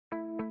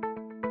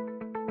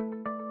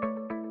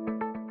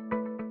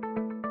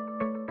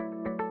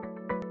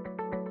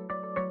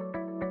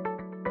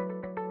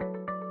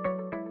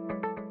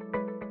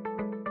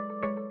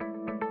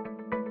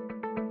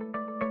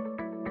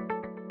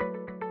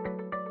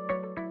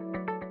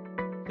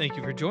Thank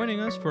you for joining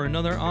us for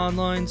another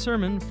online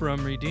sermon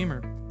from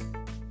Redeemer.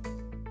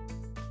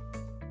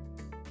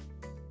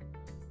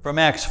 From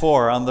Acts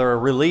 4, on their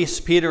release,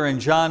 Peter and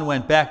John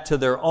went back to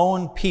their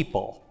own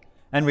people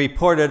and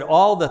reported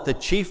all that the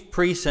chief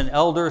priests and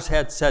elders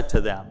had said to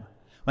them.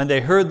 When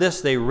they heard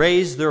this, they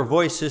raised their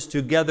voices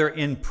together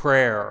in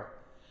prayer.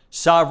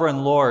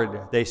 "Sovereign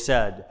Lord," they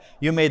said,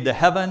 "you made the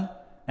heaven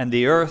and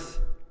the earth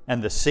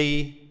and the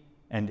sea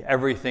and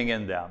everything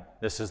in them."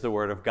 This is the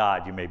word of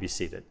God. You may be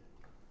seated.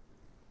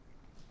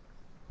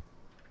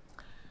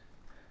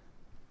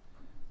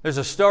 There's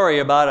a story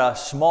about a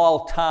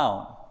small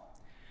town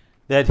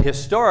that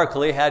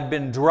historically had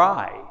been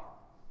dry.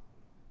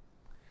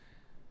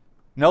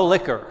 No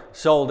liquor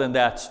sold in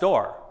that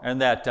store, in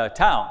that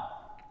town.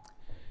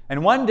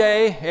 And one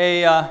day,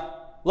 a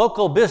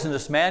local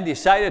businessman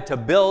decided to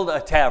build a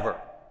tavern.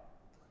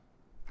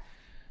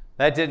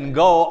 That didn't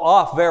go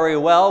off very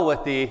well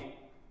with the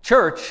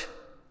church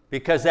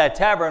because that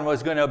tavern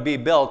was going to be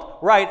built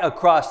right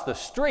across the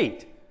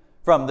street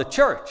from the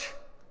church.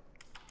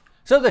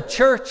 So the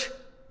church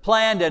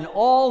planned an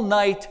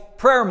all-night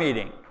prayer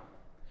meeting.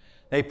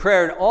 They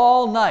prayed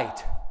all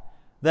night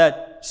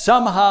that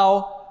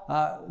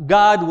somehow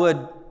God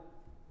would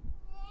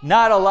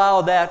not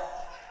allow that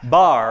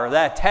bar,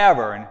 that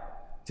tavern,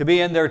 to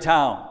be in their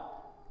town.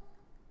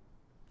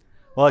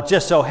 Well, it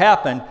just so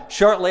happened,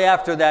 shortly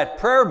after that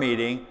prayer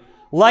meeting,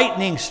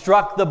 lightning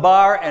struck the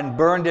bar and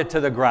burned it to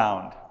the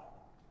ground.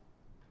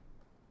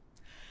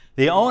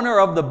 The owner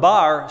of the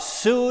bar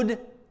sued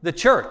the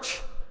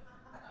church,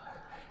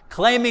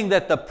 claiming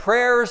that the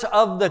prayers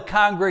of the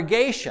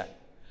congregation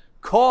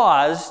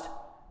caused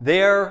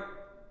their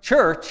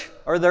church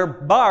or their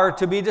bar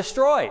to be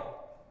destroyed.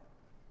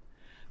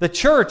 The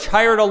church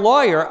hired a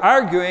lawyer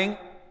arguing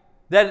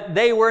that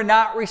they were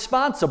not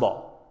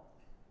responsible.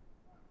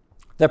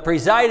 The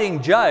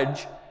presiding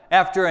judge,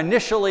 after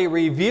initially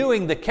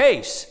reviewing the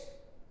case,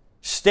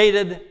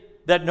 stated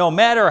that no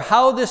matter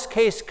how this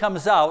case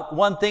comes out,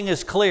 one thing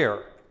is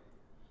clear.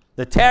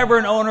 The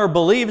tavern owner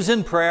believes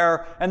in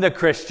prayer and the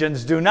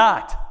Christians do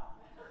not.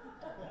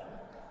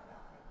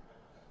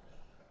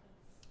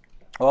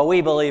 Well,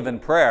 we believe in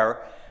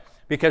prayer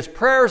because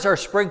prayers are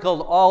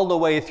sprinkled all the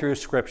way through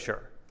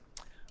Scripture.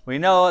 We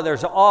know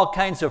there's all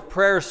kinds of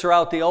prayers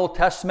throughout the Old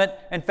Testament.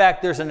 In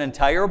fact, there's an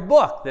entire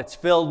book that's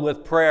filled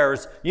with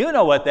prayers. You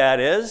know what that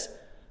is,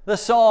 the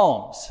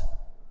Psalms.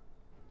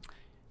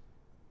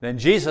 Then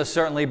Jesus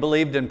certainly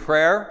believed in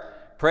prayer,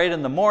 prayed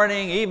in the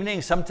morning,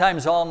 evening,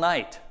 sometimes all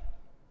night.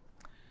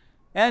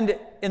 And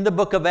in the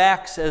book of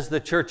Acts, as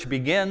the church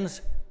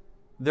begins,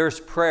 there's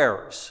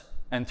prayers,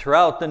 and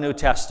throughout the New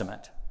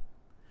Testament.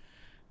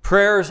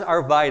 Prayers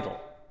are vital.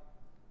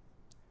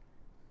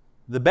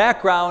 The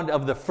background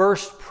of the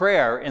first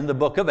prayer in the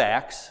book of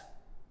Acts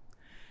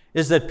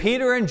is that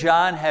Peter and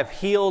John have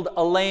healed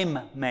a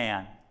lame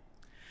man,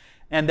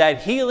 and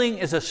that healing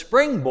is a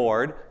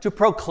springboard to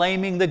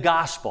proclaiming the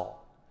gospel.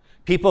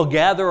 People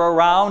gather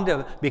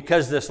around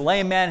because this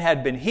lame man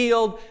had been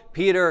healed.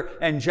 Peter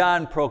and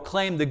John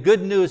proclaim the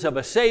good news of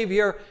a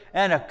Savior,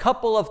 and a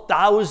couple of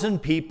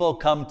thousand people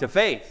come to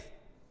faith.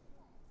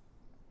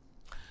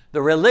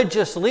 The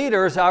religious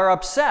leaders are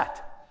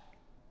upset.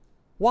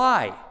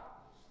 Why?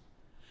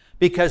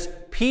 Because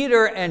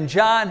Peter and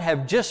John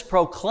have just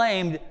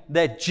proclaimed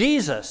that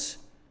Jesus,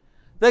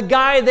 the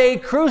guy they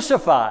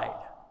crucified,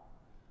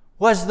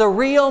 was the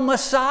real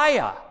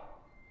Messiah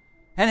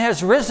and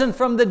has risen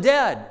from the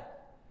dead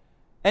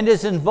and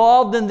is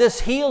involved in this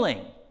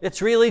healing.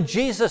 It's really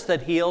Jesus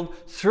that healed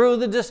through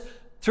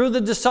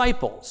the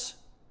disciples.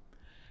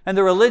 And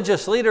the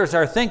religious leaders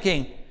are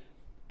thinking,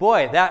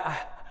 boy,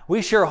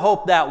 we sure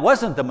hope that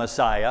wasn't the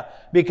Messiah,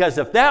 because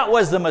if that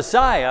was the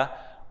Messiah,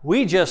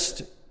 we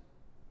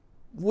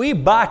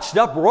botched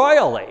up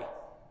royally.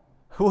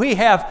 We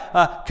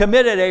have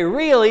committed a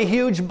really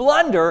huge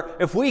blunder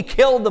if we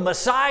killed the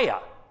Messiah.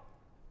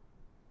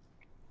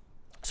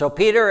 So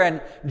Peter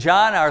and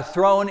John are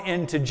thrown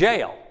into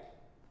jail,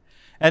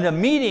 and a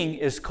meeting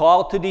is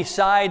called to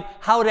decide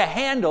how to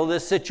handle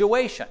this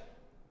situation.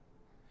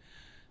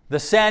 The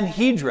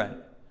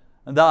Sanhedrin,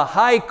 the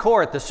high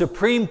court, the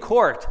Supreme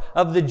Court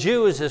of the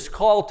Jews, is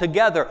called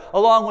together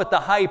along with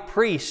the high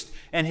priest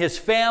and his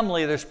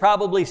family. There's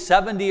probably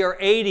 70 or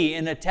 80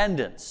 in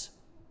attendance.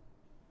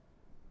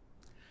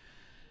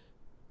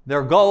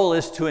 Their goal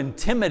is to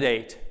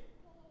intimidate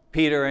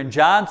Peter and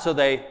John so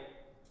they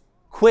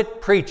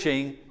quit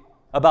preaching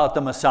about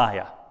the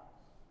Messiah.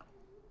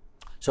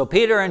 So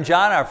Peter and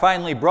John are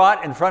finally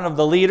brought in front of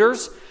the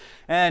leaders,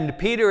 and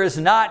Peter is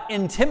not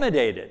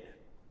intimidated.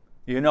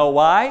 You know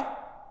why?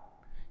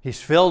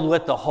 He's filled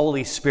with the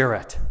Holy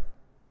Spirit.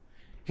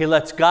 He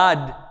lets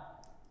God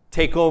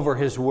take over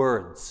his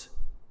words.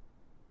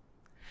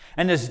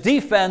 And his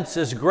defense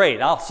is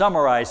great. I'll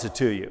summarize it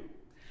to you.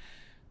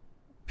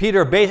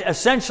 Peter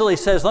essentially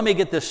says, let me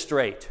get this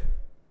straight.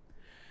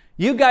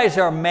 You guys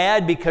are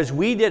mad because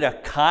we did a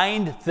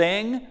kind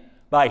thing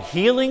by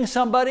healing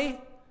somebody?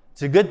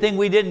 It's a good thing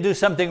we didn't do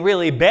something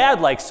really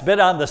bad like spit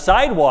on the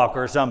sidewalk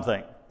or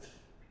something.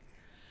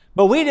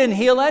 But we didn't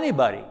heal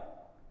anybody.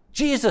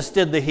 Jesus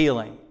did the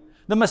healing,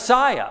 the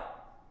Messiah,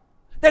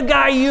 the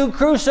guy you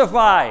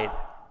crucified.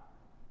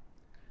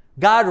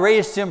 God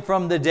raised him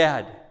from the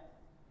dead.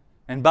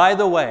 And by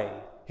the way,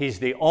 he's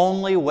the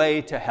only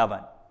way to heaven.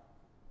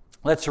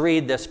 Let's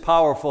read this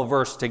powerful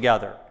verse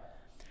together.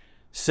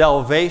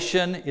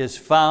 Salvation is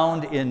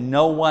found in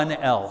no one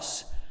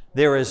else.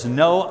 There is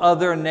no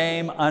other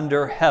name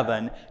under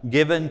heaven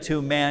given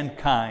to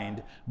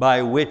mankind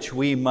by which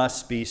we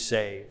must be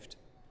saved.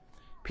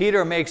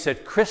 Peter makes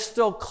it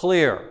crystal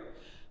clear.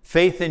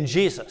 Faith in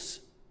Jesus,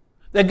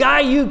 the guy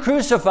you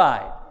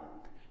crucified,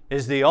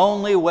 is the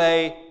only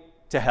way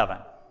to heaven.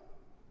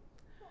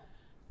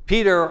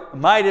 Peter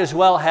might as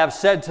well have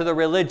said to the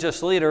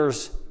religious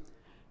leaders,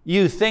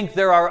 you think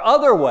there are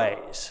other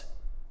ways,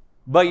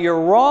 but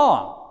you're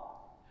wrong.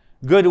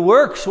 Good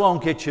works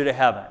won't get you to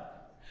heaven.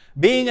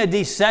 Being a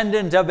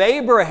descendant of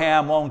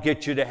Abraham won't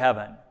get you to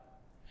heaven.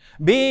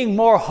 Being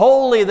more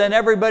holy than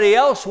everybody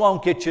else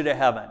won't get you to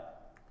heaven.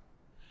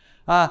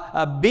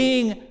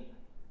 Being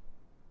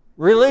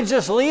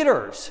religious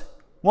leaders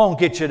won't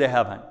get you to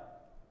heaven.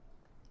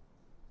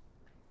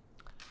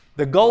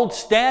 The gold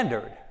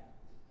standard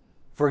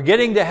for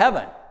getting to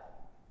heaven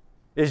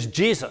is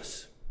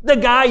Jesus, the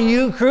guy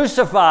you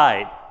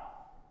crucified.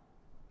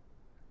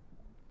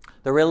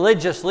 The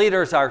religious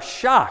leaders are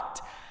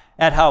shocked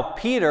at how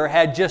Peter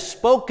had just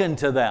spoken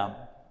to them.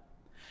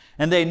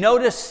 And they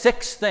notice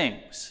 6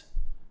 things.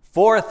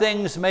 4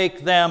 things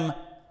make them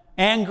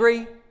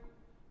angry,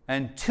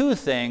 and 2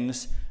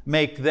 things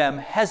make them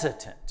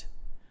hesitant.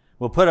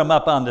 We'll put them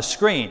up on the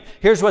screen.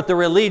 Here's what the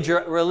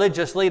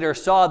religious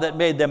leaders saw that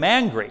made them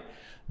angry.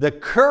 The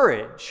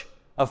courage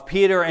of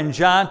Peter and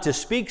John to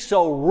speak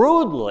so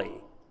rudely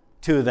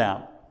to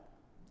them.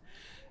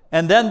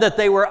 And then that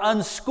they were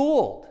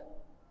unschooled.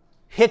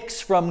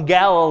 Hicks from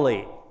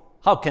Galilee.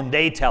 How can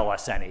they tell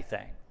us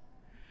anything?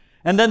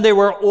 And then they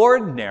were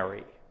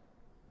ordinary.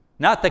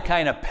 Not the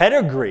kind of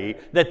pedigree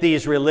that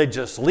these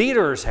religious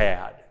leaders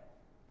had.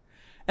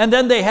 And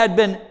then they had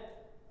been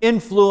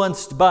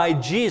influenced by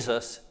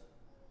Jesus,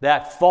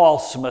 that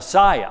false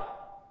Messiah.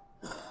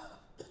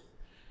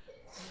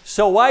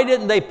 So why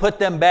didn't they put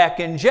them back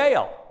in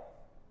jail?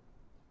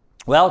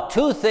 Well,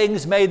 2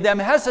 things made them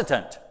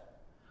hesitant.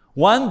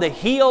 One, the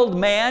healed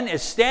man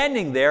is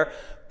standing there,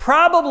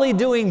 probably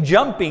doing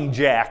jumping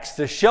jacks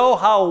to show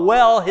how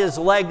well his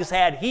legs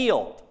had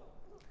healed.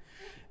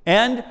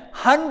 And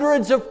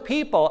hundreds of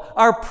people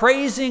are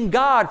praising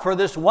God for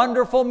this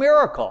wonderful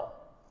miracle.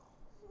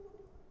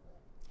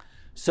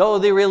 So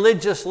the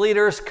religious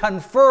leaders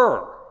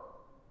confer.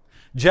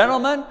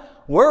 Gentlemen,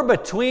 we're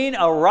between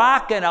a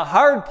rock and a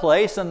hard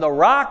place, and the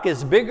rock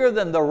is bigger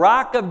than the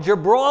rock of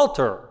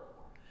Gibraltar.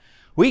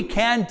 We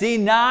can't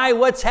deny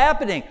what's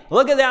happening.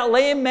 Look at that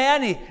lame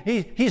man.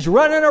 He's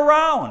running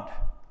around.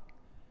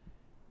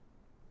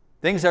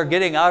 Things are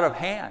getting out of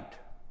hand.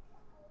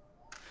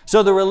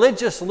 So the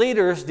religious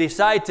leaders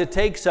decide to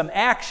take some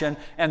action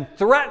and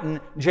threaten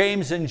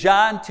James and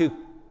John to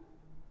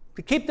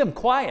keep them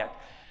quiet.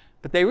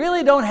 But they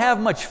really don't have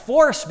much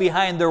force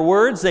behind their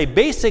words. They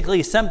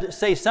basically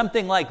say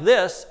something like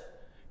this: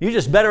 you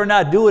just better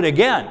not do it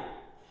again.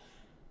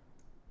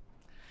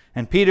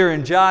 And Peter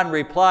and John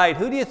replied,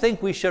 who do you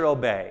think we should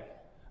obey?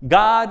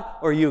 God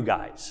or you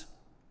guys?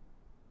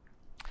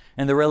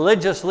 And the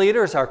religious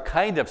leaders are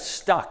kind of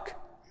stuck.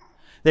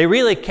 They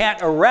really can't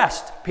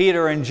arrest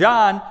Peter and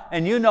John,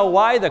 and you know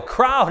why? The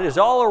crowd is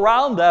all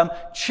around them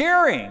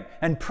cheering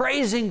and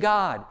praising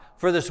God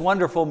for this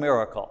wonderful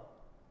miracle.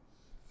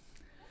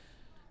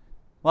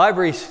 Well, I've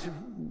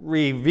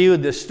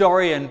reviewed the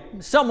story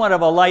in somewhat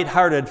of a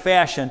lighthearted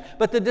fashion,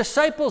 but the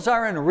disciples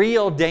are in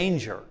real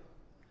danger.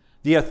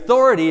 The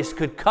authorities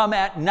could come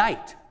at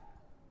night.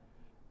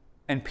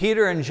 And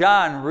Peter and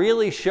John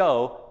really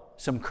show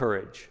some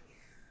courage.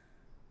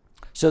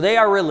 So they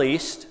are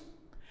released,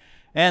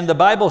 and the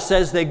Bible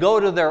says they go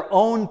to their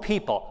own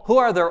people. Who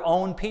are their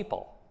own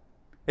people?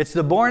 It's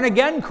the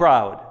born-again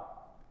crowd.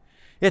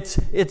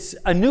 It's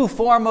a new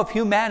form of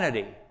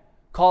humanity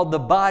called the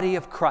body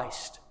of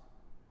Christ.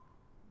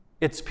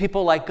 It's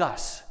people like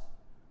us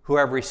who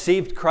have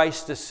received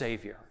Christ as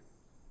Savior.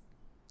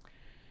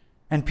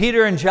 And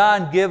Peter and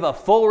John give a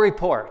full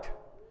report.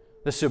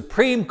 The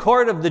Supreme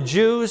Court of the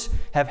Jews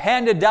have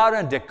handed down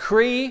a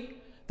decree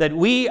that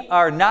we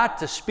are not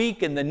to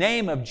speak in the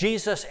name of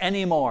Jesus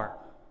anymore.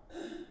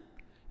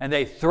 And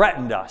they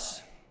threatened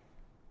us.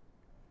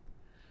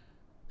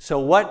 So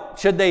what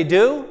should they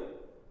do?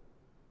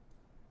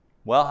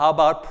 Well, how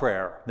about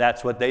prayer?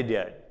 That's what they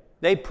did.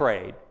 They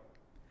prayed.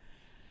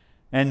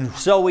 And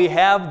so we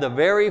have the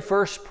very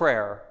first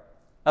prayer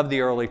of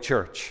the early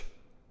church.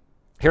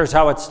 Here's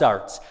how it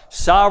starts.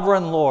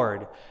 Sovereign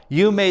Lord,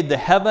 you made the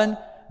heaven,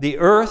 the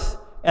earth,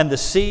 and the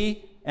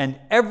sea, and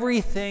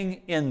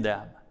everything in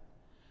them.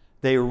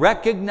 They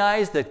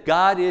recognize that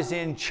God is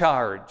in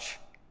charge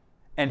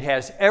and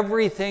has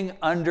everything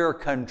under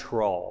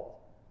control.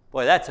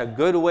 Boy, that's a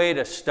good way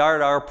to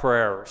start our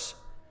prayers.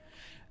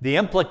 The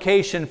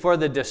implication for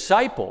the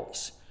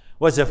disciples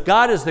was if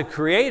God is the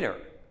creator,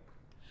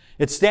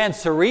 It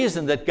stands to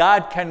reason that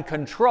God can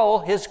control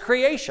His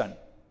creation.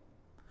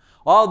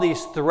 All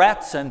these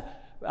threats and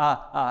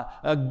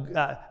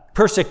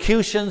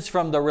persecutions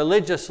from the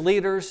religious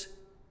leaders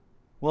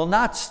will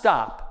not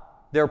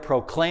stop their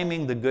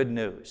proclaiming the good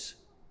news.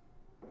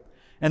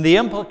 And the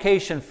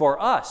implication for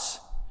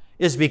us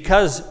is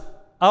because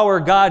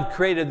our God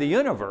created the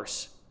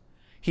universe,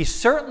 He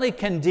certainly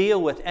can deal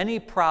with any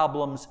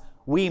problems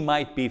we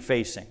might be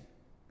facing.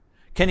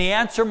 Can He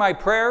answer my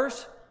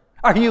prayers?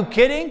 Are you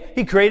kidding?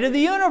 He created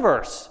the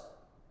universe.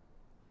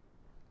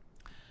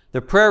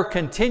 The prayer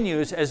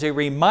continues as a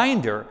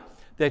reminder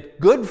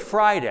that Good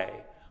Friday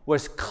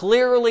was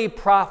clearly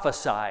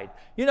prophesied.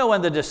 You know,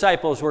 when the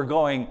disciples were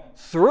going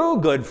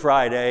through Good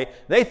Friday,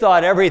 they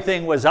thought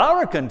everything was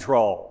out of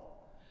control.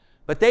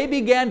 But they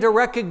began to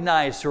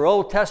recognize through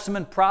Old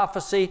Testament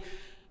prophecy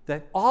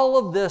that all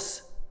of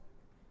this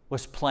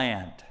was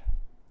planned.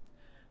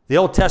 The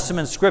Old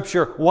Testament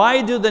scripture,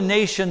 why do the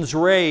nations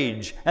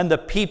rage and the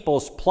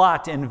peoples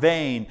plot in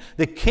vain?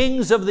 The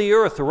kings of the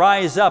earth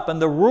rise up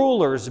and the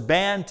rulers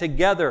band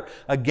together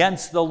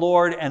against the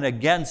Lord and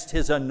against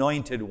His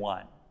anointed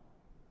one.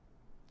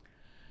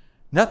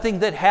 Nothing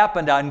that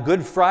happened on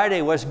Good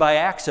Friday was by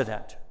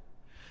accident.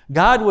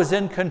 God was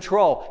in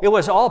control. It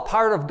was all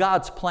part of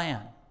God's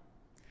plan.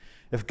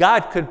 If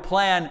God could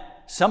plan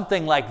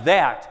something like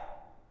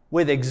that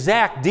with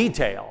exact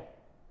detail,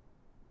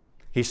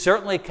 He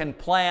certainly can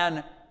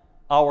plan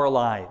our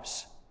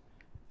lives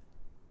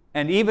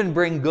and even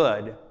bring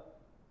good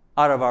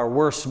out of our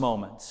worst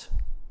moments.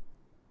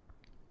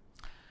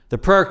 The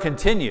prayer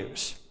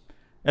continues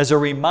as a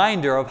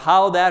reminder of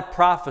how that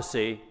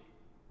prophecy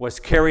was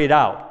carried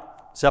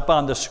out. It's up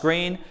on the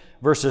screen,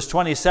 verses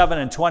 27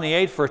 and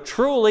 28. For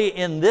truly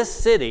in this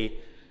city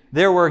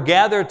there were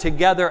gathered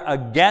together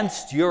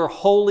against your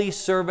holy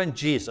servant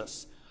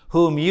Jesus,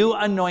 whom you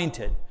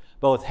anointed,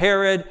 both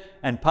Herod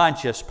and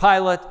Pontius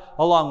Pilate,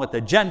 along with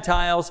the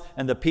Gentiles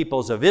and the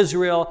peoples of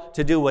Israel,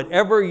 to do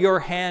whatever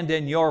your hand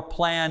and your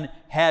plan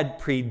had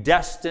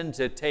predestined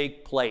to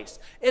take place.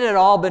 It had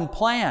all been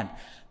planned.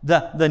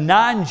 The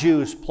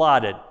non-Jews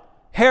plotted.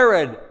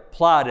 Herod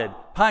plotted.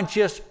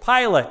 Pontius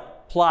Pilate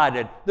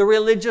plotted. The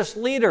religious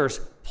leaders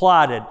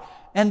plotted.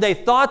 And they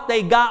thought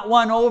they got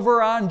one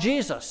over on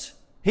Jesus.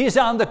 He's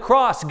on the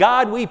cross.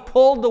 God, we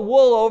pulled the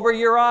wool over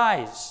your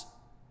eyes.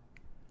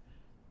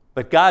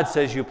 But God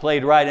says, you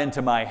played right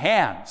into my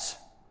hands.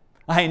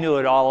 I knew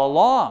it all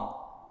along.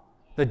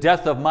 The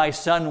death of my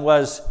son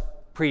was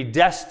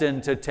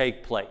predestined to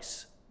take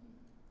place.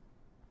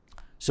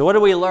 So what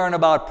do we learn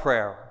about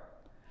prayer?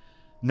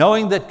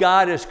 Knowing that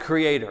God is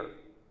creator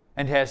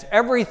and has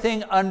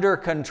everything under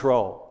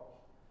control,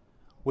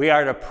 we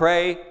are to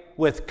pray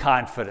with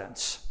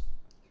confidence.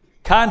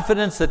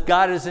 Confidence that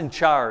God is in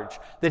charge,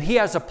 that He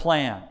has a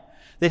plan,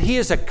 that He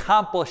is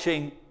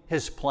accomplishing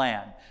His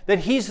plan, that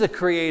He's the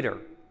creator.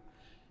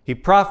 He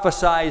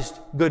prophesied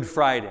Good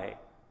Friday.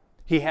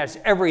 He has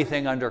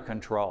everything under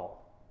control.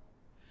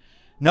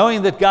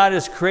 Knowing that God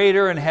is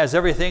creator and has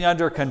everything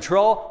under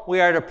control,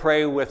 we are to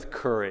pray with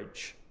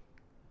courage.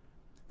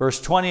 Verse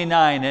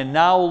 29, and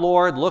now,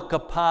 Lord, look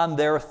upon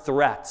their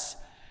threats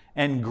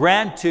and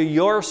grant to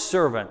your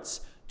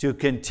servants to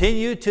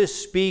continue to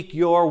speak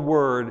your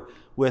word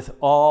with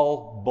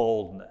all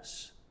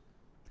boldness.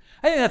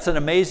 I think that's an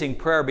amazing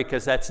prayer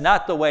because that's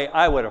not the way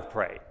I would have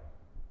prayed.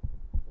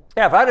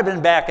 Yeah, if I'd have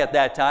been back at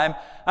that time,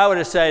 I would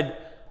have said,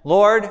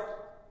 Lord,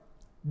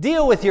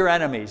 deal with your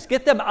enemies.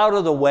 Get them out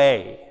of the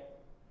way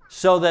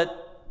so that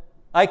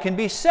I can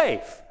be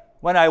safe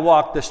when I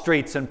walk the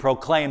streets and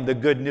proclaim the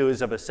good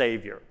news of a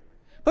Savior.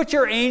 Put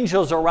your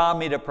angels around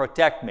me to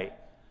protect me.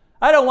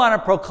 I don't want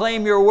to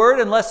proclaim your word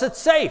unless it's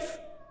safe.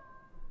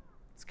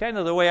 It's kind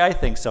of the way I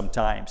think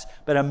sometimes.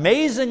 But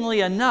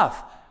amazingly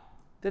enough,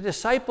 the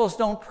disciples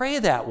don't pray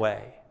that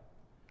way.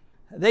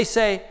 They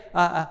say,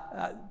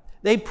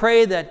 they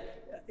pray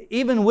that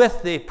even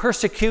with the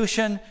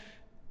persecution,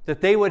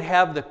 that they would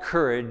have the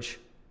courage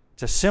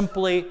to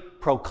simply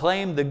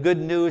proclaim the good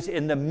news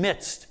in the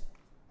midst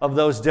of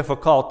those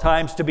difficult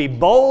times, to be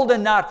bold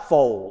and not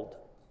fold.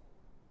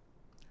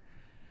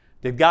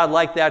 Did God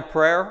like that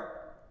prayer?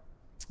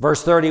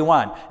 Verse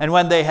 31, and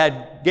when they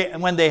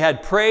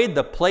had prayed,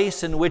 the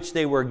place in which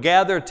they were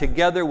gathered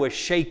together was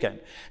shaken,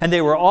 and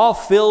they were all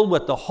filled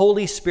with the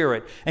Holy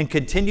Spirit and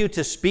continued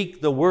to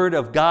speak the word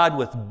of God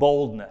with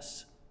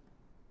boldness.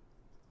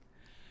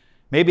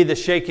 Maybe the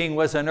shaking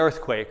was an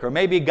earthquake, or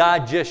maybe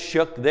God just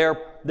shook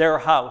their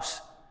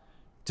house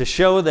to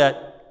show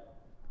that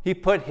He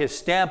put His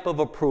stamp of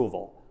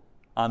approval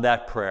on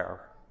that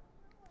prayer.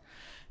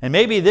 And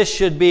maybe this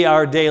should be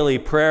our daily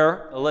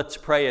prayer. Let's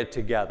pray it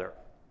together.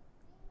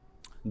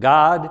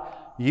 God,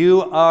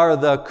 you are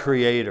the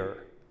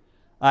Creator.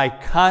 I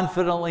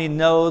confidently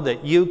know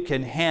that you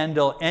can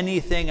handle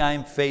anything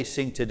I'm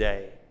facing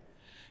today.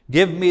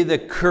 Give me the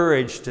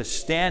courage to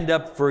stand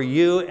up for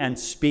you and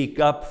speak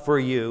up for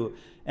you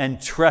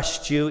and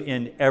trust you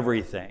in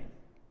everything.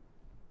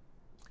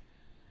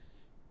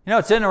 You know,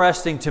 it's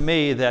interesting to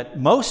me that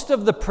most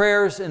of the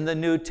prayers in the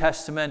New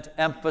Testament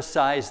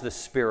emphasize the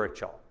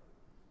spiritual.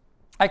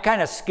 I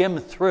kind of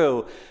skimmed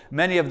through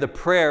many of the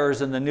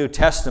prayers in the New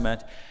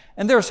Testament,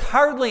 and there's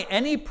hardly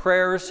any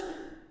prayers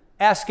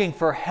asking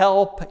for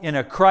help in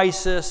a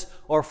crisis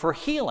or for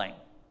healing.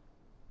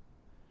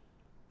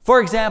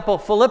 For example,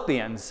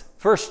 Philippians,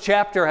 first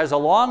chapter, has a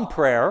long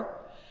prayer,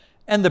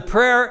 and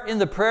in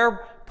the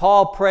prayer,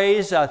 Paul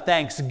prays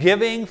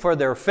thanksgiving for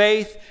their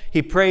faith.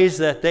 He prays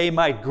that they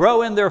might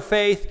grow in their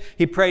faith.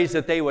 He prays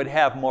that they would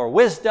have more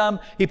wisdom.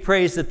 He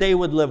prays that they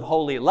would live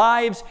holy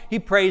lives. He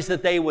prays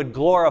that they would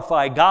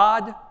glorify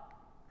God.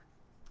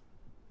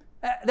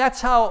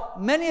 That's how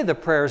many of the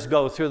prayers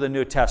go through the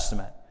New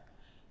Testament.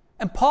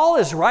 And Paul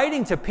is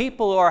writing to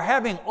people who are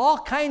having all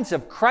kinds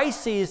of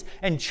crises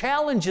and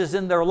challenges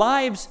in their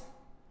lives,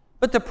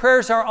 but the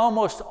prayers are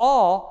almost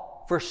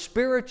all for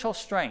spiritual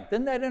strength.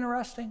 Isn't that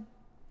interesting?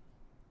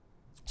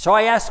 So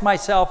I ask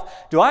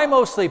myself, do I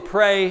mostly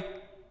pray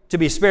to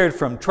be spared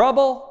from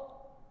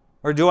trouble,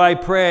 or do I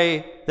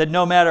pray that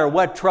no matter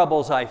what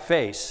troubles I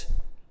face,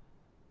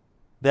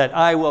 that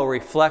I will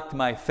reflect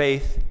my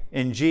faith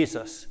in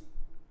Jesus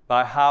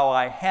by how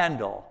I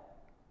handle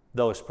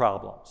those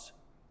problems?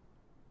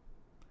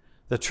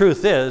 The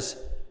truth is,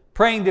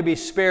 praying to be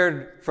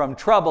spared from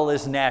trouble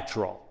is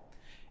natural.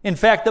 In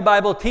fact, the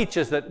Bible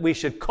teaches that we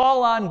should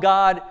call on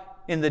God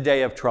in the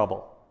day of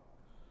trouble.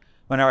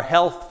 When our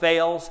health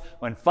fails,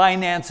 when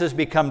finances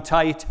become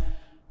tight,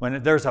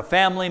 when there's a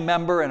family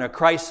member in a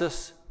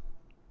crisis,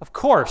 of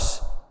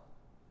course,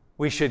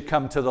 we should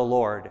come to the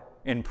Lord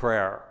in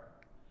prayer.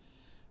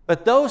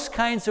 But those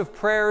kinds of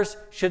prayers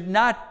should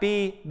not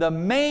be the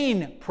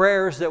main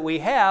prayers that we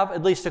have,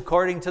 at least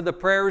according to the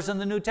prayers in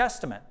the New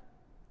Testament.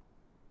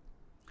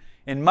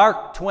 In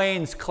Mark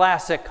Twain's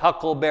classic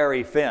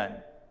Huckleberry Finn,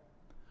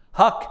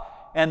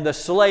 Huck and the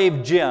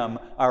slave Jim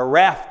are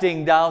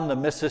rafting down the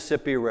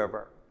Mississippi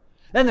River.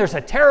 Then there's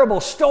a terrible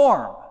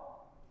storm.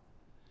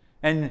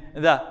 And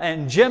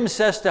Jim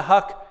says to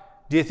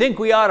Huck, "Do you think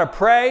we ought to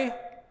pray?"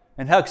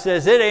 And Huck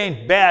says, "It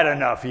ain't bad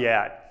enough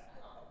yet."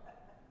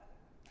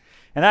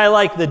 And I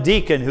like the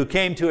deacon who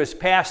came to his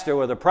pastor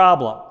with a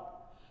problem.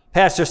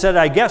 Pastor said,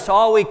 "I guess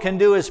all we can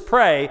do is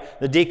pray."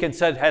 The deacon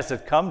said, "Has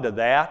it come to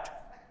that?"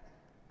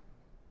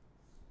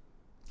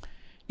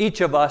 Each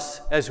of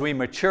us, as we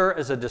mature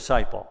as a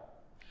disciple,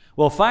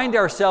 will find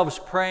ourselves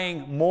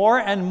praying more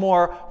and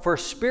more for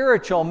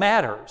spiritual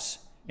matters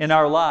in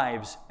our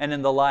lives and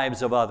in the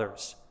lives of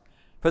others,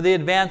 for the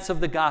advance of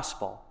the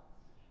gospel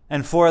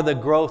and for the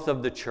growth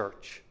of the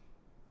church.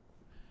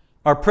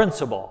 Our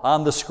principle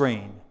on the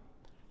screen: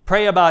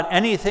 pray about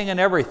anything and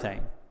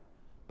everything,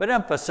 but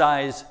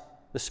emphasize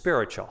the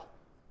spiritual.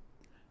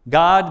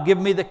 God, give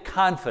me the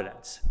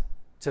confidence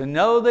to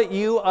know that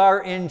you are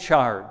in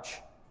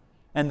charge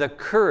and the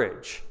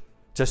courage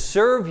to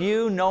serve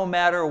you no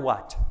matter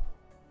what,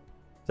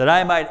 that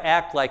I might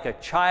act like a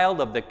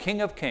child of the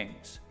King of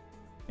Kings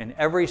in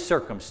every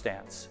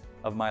circumstance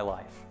of my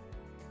life.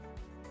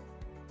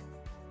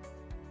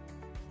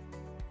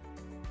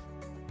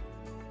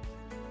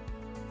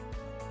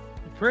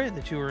 We pray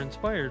that you are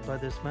inspired by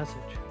this message.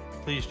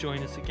 Please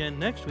join us again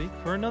next week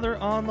for another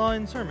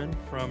online sermon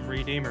from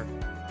Redeemer.